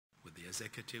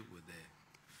executive, with the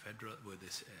federal, with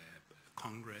this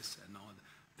Congress and all that.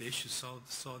 They should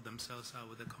sort themselves out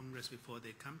with the Congress before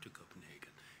they come to Copenhagen.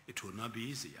 It will not be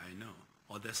easy, I know.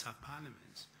 Others have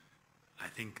parliaments. I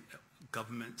think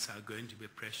governments are going to be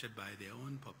pressured by their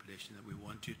own population that we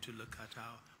want you to look at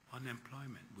our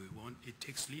unemployment. It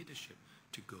takes leadership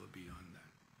to go beyond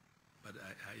that. But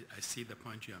I see the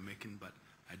point you are making, but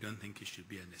I don't think it should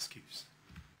be an excuse.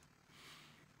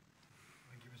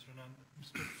 Thank you, Mr. Anand.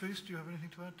 Mr. Foos, do you have anything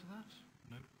to add to that?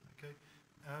 No. Okay.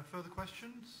 Further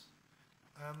questions?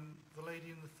 The lady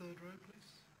in the third row, please.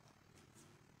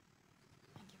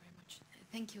 Thank you very much.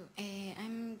 Thank you.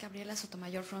 I'm Gabriela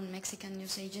Sotomayor from Mexican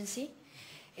News Agency.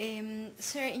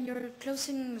 Sir, in your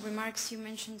closing remarks, you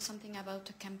mentioned something about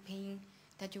a campaign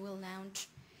that you will launch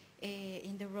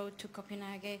in the road to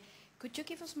Copenhagen. Could you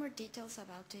give us more details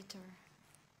about it? Or?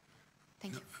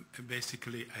 Thank you.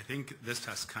 Basically, I think this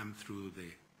has come through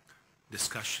the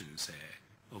discussions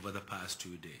over the past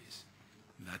 2 days,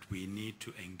 that we need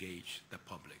to engage the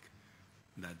public,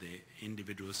 that the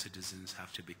individual citizens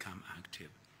have to become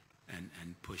active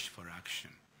and push for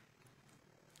action.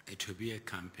 It will be a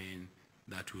campaign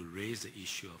that will raise the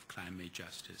issue of climate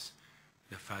justice,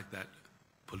 the fact that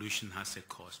pollution has a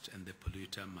cost and the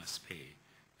polluter must pay,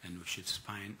 and we should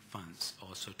find funds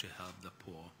also to help the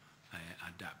poor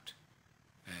adapt.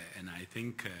 And I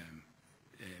think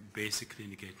basically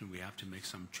indicating we have to make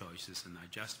some choices and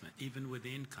adjustment, even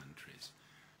within countries.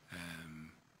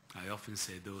 I often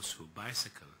say those who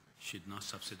bicycle should not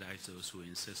subsidize those who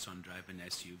insist on driving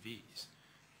SUVs,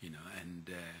 you know, and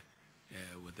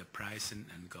with the pricing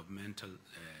and governmental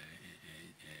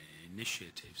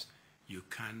initiatives, you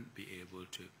can be able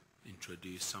to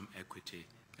introduce some equity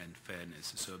and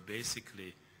fairness. So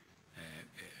basically,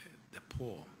 the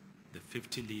poor, the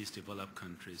 50 least developed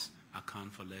countries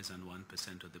account for less than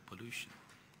 1% of the pollution.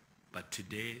 But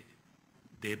today,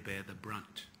 they bear the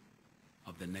brunt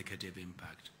of the negative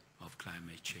impact of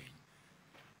climate change.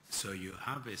 So you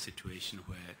have a situation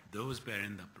where those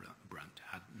bearing the brunt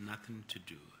had nothing to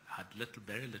do, had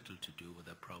very little to do with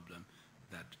the problem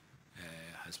that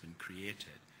has been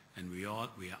created. And we are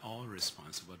all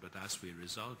responsible, but as we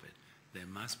resolve it, there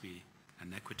must be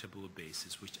an equitable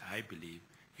basis, which I believe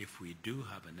if we do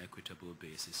have an equitable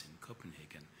basis in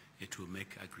Copenhagen, it will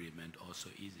make agreement also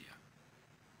easier.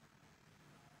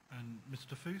 And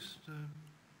Mr. Foos? No?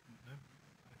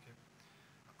 Okay.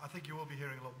 I think you will be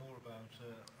hearing a lot more about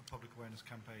a public awareness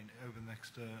campaign over the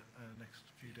next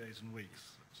few days and weeks,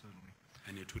 certainly.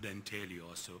 And it would entail you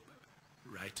also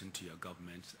writing to your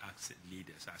government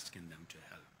leaders, asking them to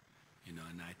help. You know,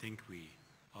 and I think we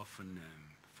often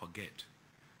forget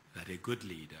that a good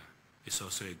leader is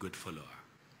also a good follower.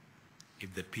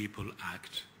 If the people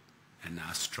act and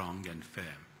are strong and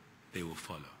firm, they will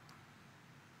follow.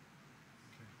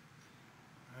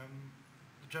 Okay.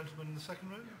 The gentleman in the second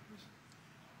row, please.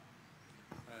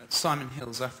 Simon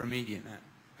Hills,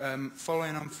 AfroMediaNet.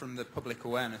 Following on from the public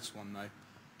awareness one, though,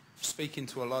 speaking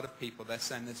to a lot of people, they're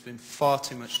saying there's been far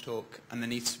too much talk and there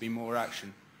needs to be more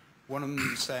action. One of them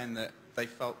was saying that they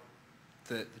felt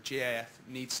that the GAF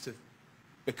needs to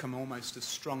become almost a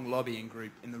strong lobbying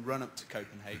group in the run-up to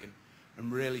Copenhagen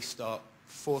and really start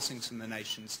forcing some of the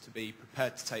nations to be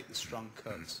prepared to take the strong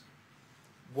cuts.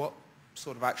 What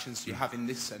sort of actions do you have in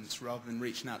this sense, rather than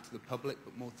reaching out to the public,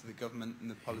 but more to the government and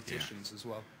the politicians as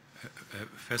well?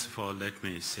 First of all, let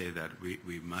me say that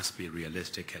we must be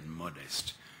realistic and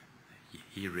modest.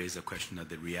 He raised a question of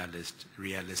the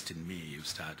realist in me, you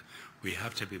start. We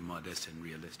have to be modest and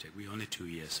realistic. We're only 2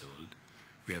 years old.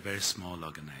 We are a very small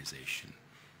organization.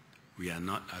 We are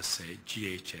not, as a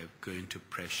GHF, going to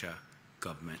pressure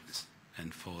governments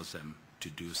and force them to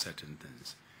do certain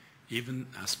things. Even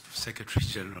as Secretary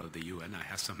General of the UN, I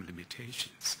have some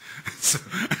limitations.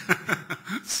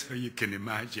 So you can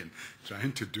imagine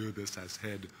trying to do this as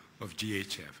head of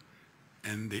GHF.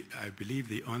 And I believe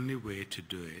the only way to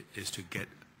do it is to get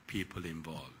people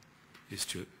involved, is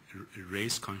to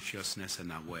raise consciousness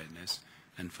and awareness,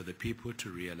 and for the people to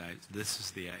realize this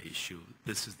is their issue,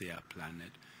 this is their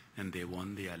planet, and they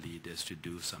want their leaders to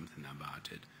do something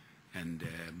about it and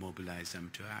mobilize them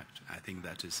to act. I think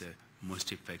that is the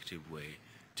most effective way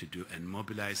to do, and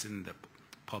mobilizing the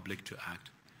public to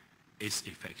act is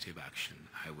effective action,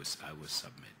 I would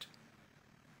submit.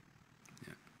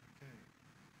 Yeah. Okay.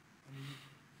 Any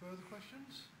further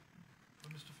questions for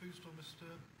Mr. Foos or Mr.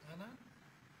 Anand?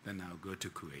 Then I'll go to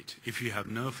Kuwait. If you have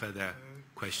no further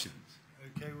questions,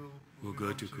 we'll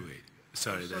go to Kuwait.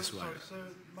 Sorry, that's why. Sorry, sir,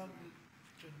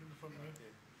 gentleman in the front row.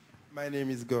 My name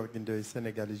is Gorgindo,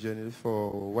 Senegalese journalist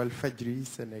for Walfadjri,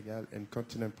 Sénégal and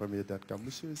continentpremier.com.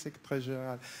 Monsieur le secrétaire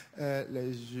général,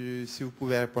 si vous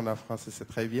pouvez répondre en français, c'est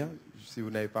très bien. Si vous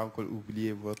n'avez pas encore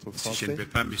oublié votre français. Si je ne peux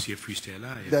pas, Monsieur Fuste est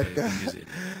là. D'accord.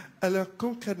 Alors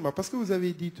concrètement, parce que vous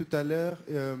avez dit tout à l'heure,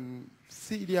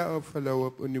 s'il y a un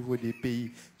follow-up au niveau des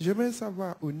pays, j'aimerais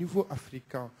savoir au niveau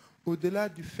africain, au-delà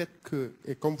du fait que,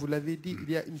 et comme vous l'avez dit,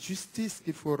 il y a une justice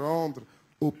qu'il faut rendre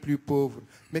aux plus pauvres.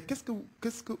 Mais qu'est-ce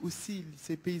que aussi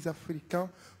ces pays africains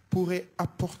pourraient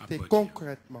apporter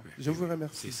concrètement? Oui, je vous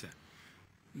remercie. C'est ça.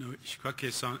 Non, je crois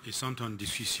qu'ils sont en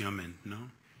discussion maintenant.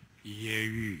 Il y a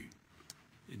eu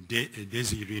des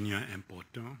réunions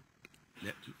importantes.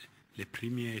 Les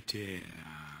premiers étaient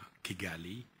à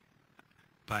Kigali,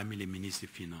 parmi les ministres des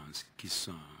Finances qui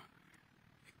sont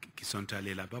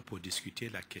allés là-bas pour discuter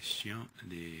la question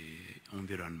de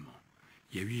l'environnement.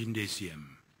 Il y a eu une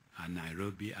deuxième à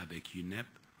Nairobi avec UNEP,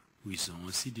 où ils ont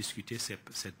aussi discuté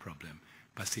ce problème,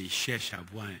 parce qu'ils cherchent à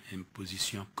avoir une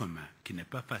position commune, qui n'est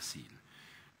pas facile.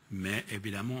 Mais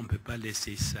évidemment, on ne peut pas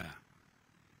laisser ça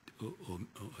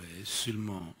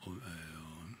seulement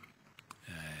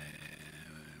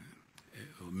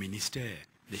au ministère.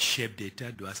 Les chefs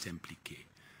d'État doivent s'impliquer.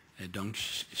 Et donc,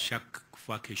 chaque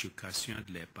fois que j'ai l'occasion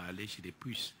de les parler, je les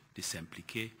pousse de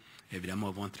s'impliquer. Évidemment,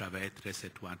 on va travailler très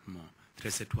étroitement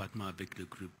avec le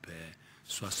groupe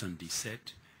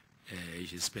 77. Et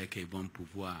j'espère qu'ils vont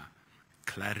pouvoir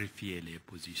clarifier les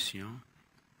positions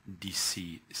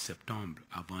d'ici septembre,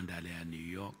 avant d'aller à New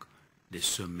York, des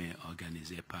sommets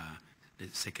organisés par le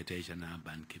secrétaire général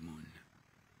Ban Ki-moon.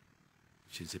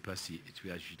 Je ne sais pas si tu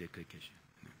as ajouté quelque chose.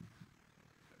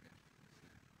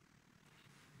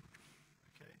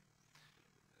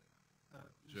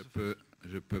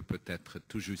 Je peux peut-être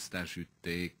tout juste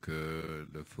ajouter que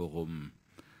le forum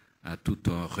a tout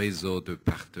un réseau de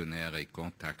partenaires et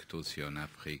contacts aussi en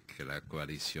Afrique, la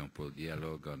coalition pour le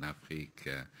dialogue en Afrique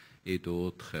et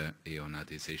d'autres, et on a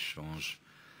des échanges.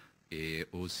 Et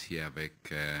aussi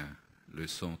avec le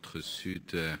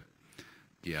centre-sud,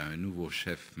 qui a un nouveau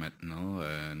chef maintenant,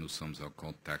 nous sommes en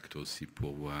contact aussi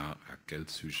pour voir à quel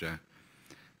sujet.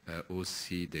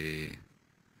 Aussi des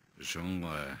gens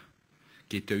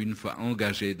qui étaient une fois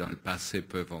engagés dans le passé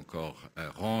peuvent encore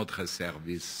rendre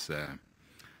service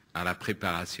à la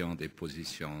préparation des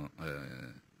positions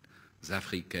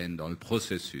africaines dans le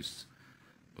processus.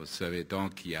 Vous savez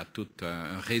donc qu'il y a tout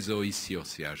un réseau ici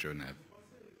aussi à Genève.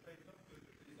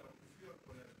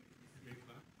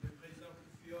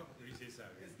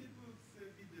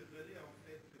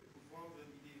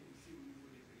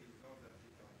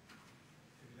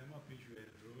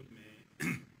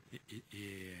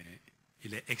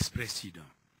 Il est ex-président.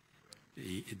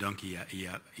 Et donc, il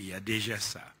y a déjà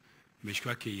ça. Mais je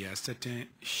crois qu'il y a certains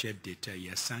chefs d'État, il y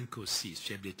a 5 ou 6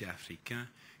 chefs d'État africains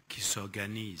qui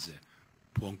s'organisent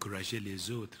pour encourager les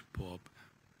autres, pour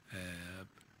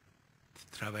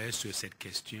travailler sur cette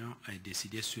question et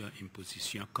décider sur une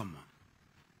position commune.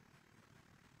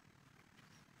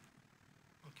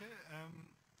 Okay,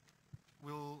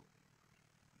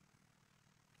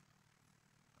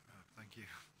 thank you.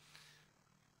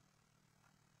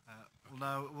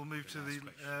 We'll move to the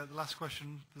last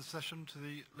question of the session, to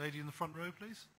the lady in the front row, please.